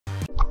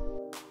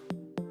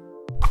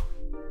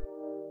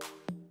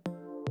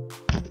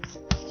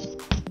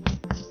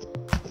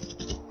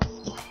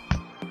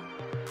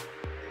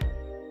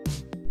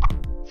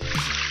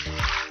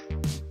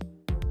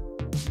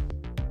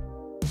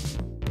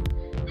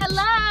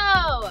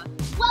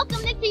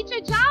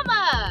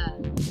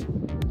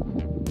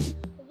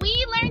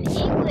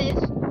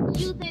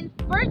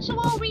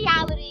virtual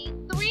reality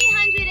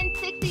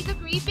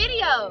 360-degree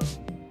video.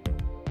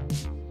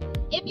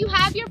 If you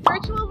have your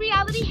virtual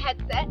reality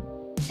headset,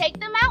 take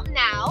them out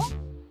now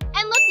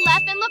and look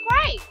left and look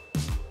right.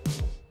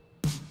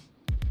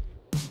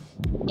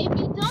 If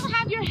you don't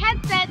have your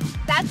headset,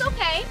 that's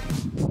okay.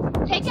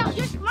 Take out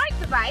your smart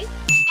device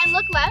and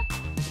look left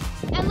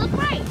and look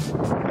right.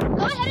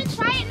 Go ahead and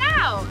try it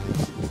now.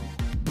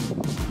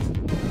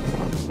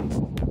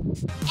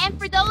 And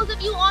for those of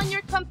you on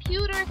your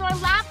computers or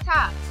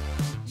laptops,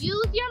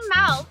 use your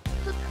mouse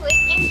to click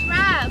and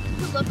drag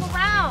to look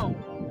around.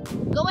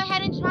 Go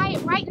ahead and try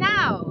it right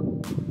now.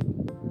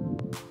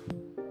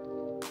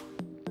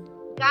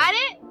 Got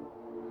it?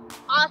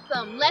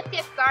 Awesome. Let's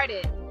get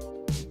started.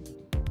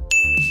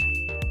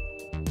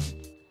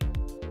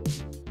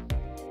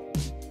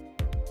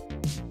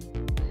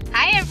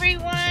 Hi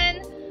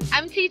everyone.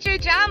 I'm Teacher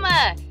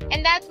Jama,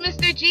 and that's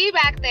Mr. G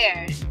back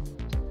there.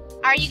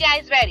 Are you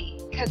guys ready?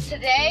 Because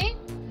today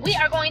we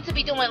are going to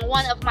be doing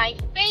one of my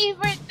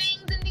favorite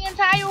things in the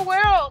entire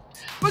world.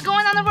 We're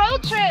going on a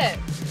road trip.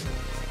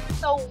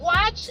 So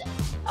watch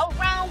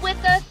around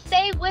with us,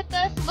 stay with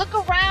us, look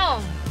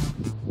around.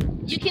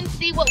 You can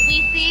see what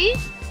we see.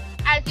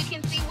 As you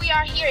can see, we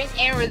are here in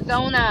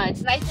Arizona.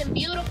 It's nice and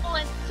beautiful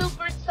and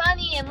super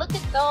sunny, and look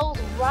at those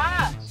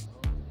rocks.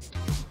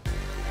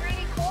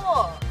 Pretty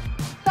cool.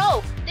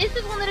 So this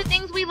is one of the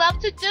things we love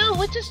to do,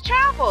 which is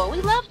travel.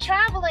 We love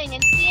traveling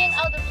and seeing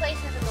other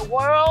places in the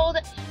world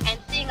and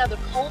seeing other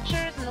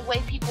cultures and the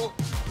way people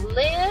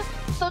live.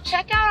 So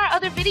check out our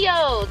other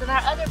videos and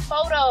our other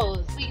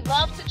photos. We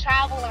love to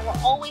travel and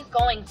we're always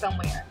going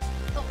somewhere.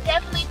 So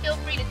definitely feel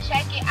free to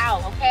check it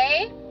out,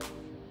 okay?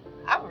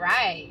 All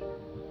right,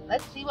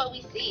 let's see what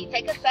we see.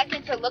 Take a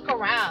second to look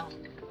around.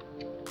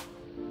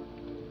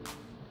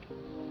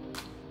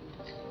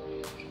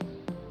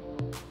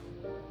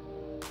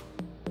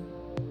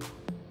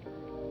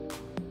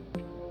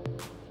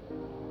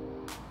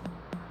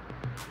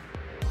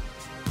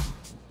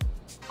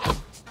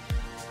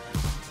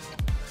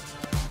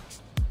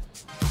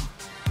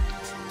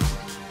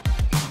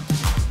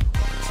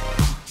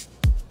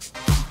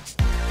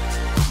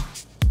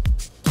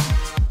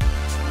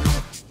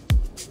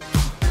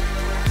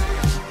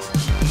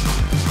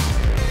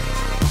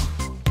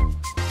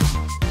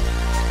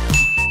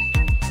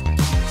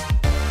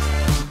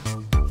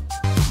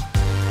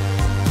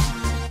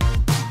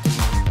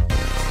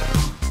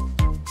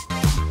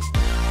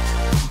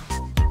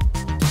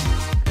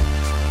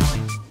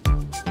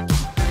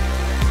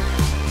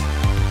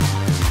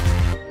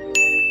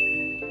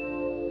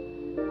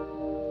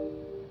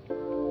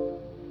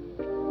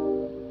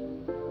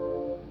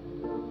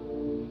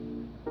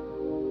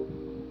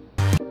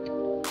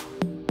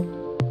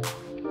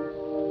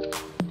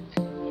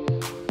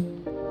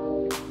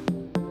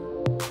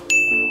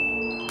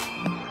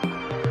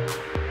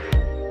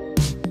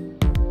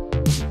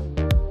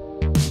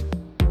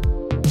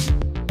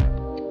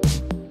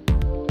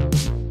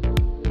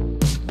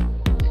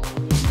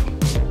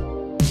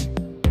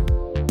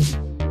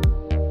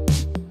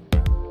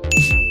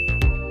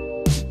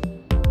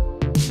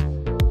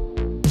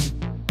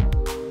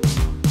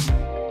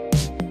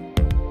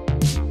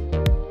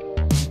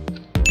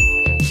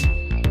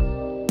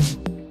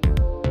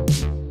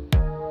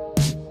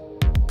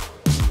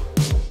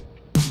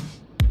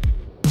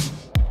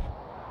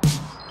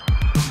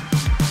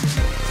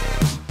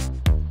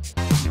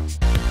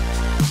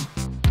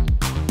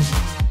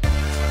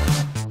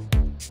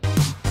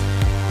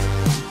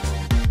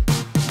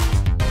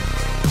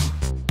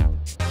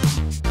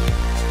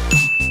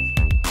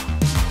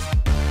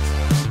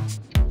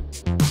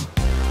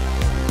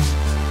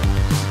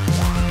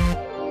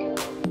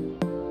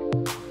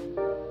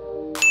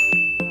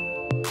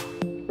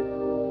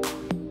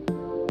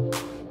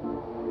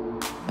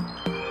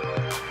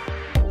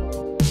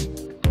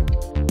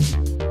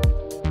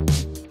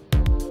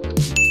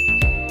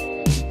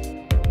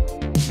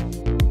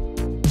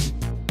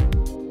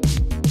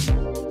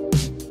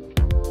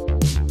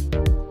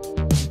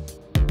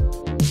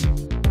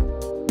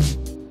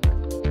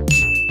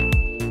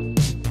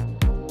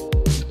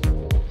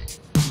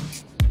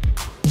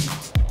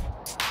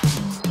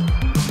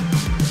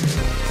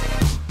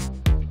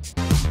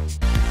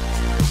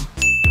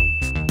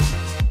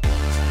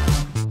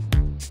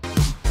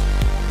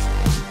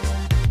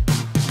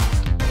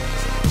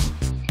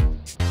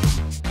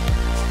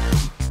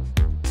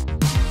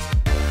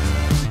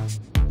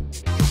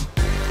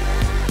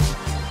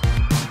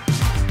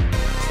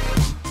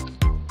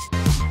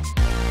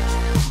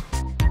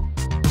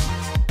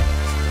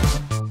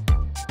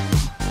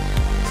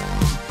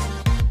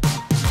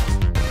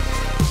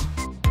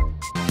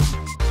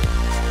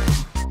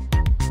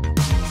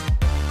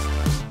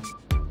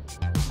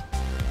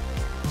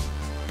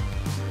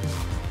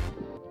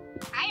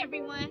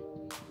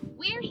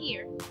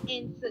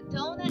 In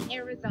Sedona,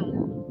 Arizona.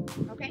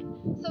 Okay,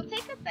 so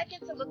take a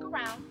second to look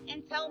around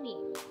and tell me,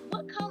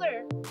 what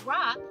color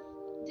rocks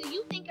do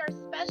you think are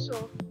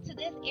special to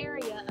this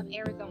area of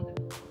Arizona?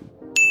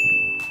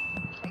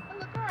 Take a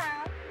look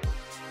around.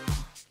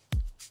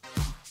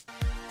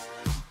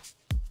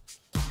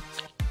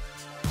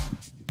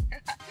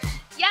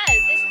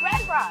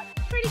 rocks.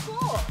 Pretty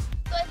cool.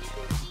 So as you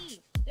can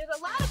see, there's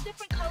a lot of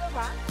different color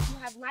rocks. You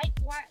have light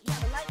white, you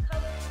have a light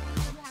color,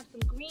 you have some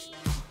green,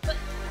 but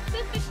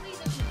specifically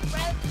this is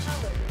red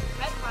color. This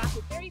red rock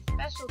is very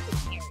special to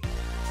this area.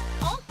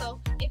 Also,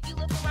 if you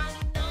look around,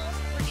 you know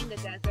we're in the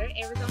desert.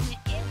 Arizona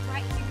is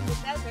right here in the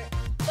desert.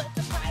 But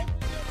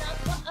surprisingly enough,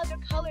 what other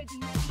color do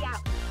you see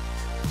out here?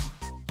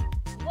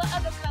 What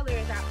other color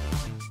is out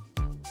here?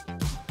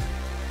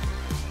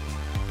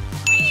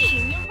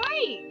 Green, you're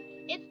right.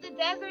 It's the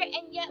desert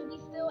and yet we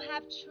still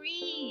have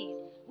trees.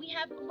 We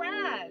have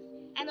grass.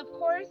 And of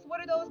course, what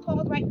are those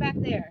called right back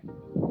there?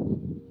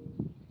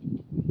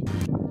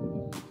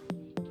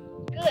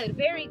 Good,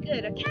 very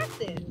good. A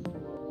cactus.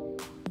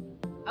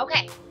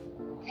 Okay,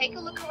 take a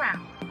look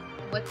around.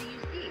 What do you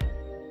see?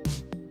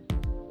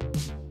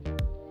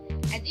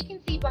 As you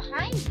can see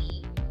behind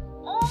me,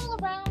 all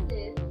around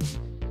this,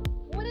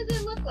 what does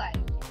it look like?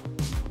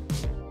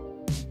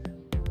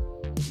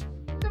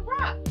 It's a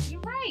rock.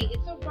 You're right,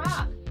 it's a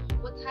rock.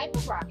 What type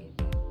of rock is it?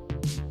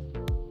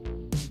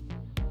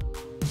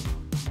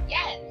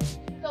 Yes.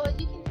 So as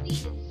you can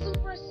see, it's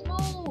super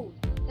smooth.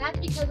 That's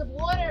because of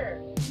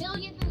water.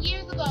 Millions of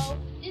years ago,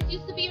 this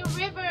used to be a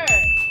river,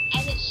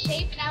 and it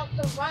shaped out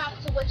the rock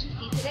to what you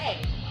see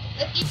today.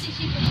 Let's give these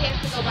sheep a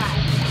chance to go by.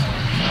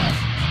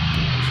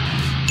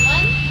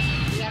 One,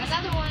 we got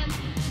another one.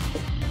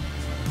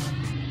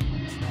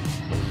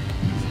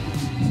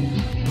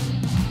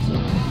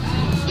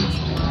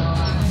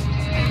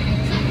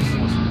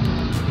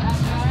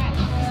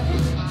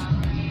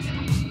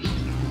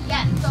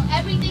 Yes, so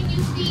everything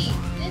you see,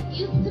 this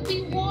used to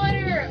be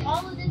water.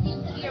 All of this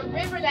used to be a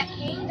river that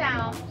came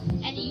down,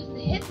 and it used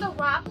to hit the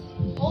rocks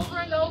over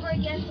and over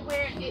again to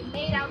where it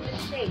made out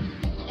this shape.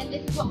 And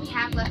this is what we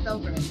have left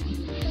over.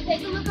 So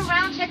take a look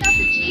around, check out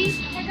the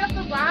Jeep, check out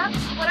the rocks.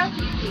 What else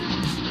do you